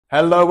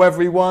Hello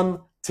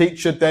everyone,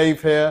 Teacher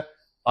Dave here.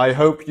 I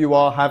hope you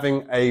are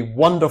having a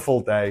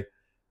wonderful day.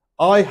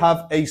 I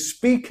have a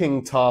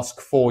speaking task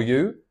for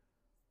you.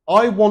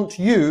 I want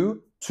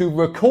you to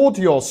record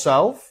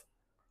yourself.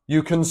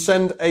 You can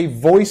send a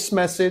voice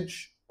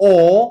message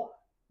or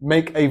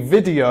make a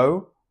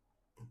video,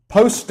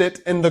 post it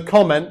in the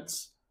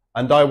comments,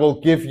 and I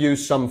will give you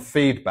some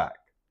feedback.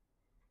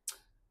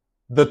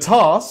 The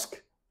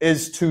task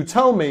is to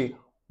tell me,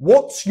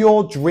 what's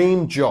your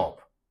dream job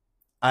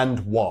and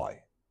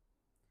why?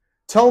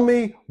 Tell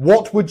me,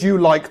 what would you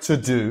like to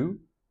do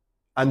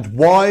and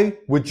why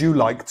would you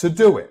like to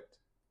do it?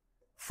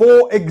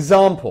 For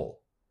example,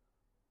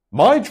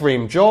 my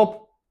dream job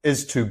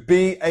is to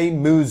be a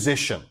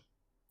musician.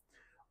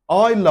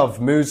 I love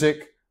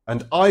music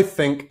and I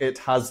think it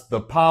has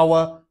the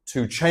power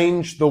to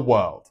change the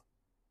world.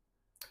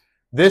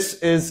 This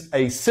is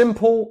a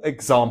simple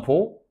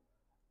example.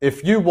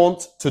 If you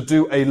want to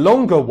do a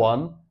longer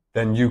one,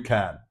 then you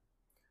can.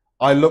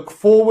 I look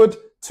forward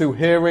to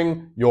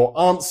hearing your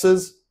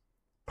answers.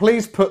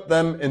 Please put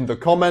them in the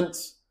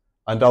comments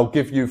and I'll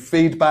give you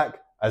feedback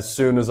as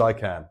soon as I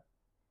can.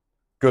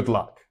 Good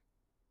luck.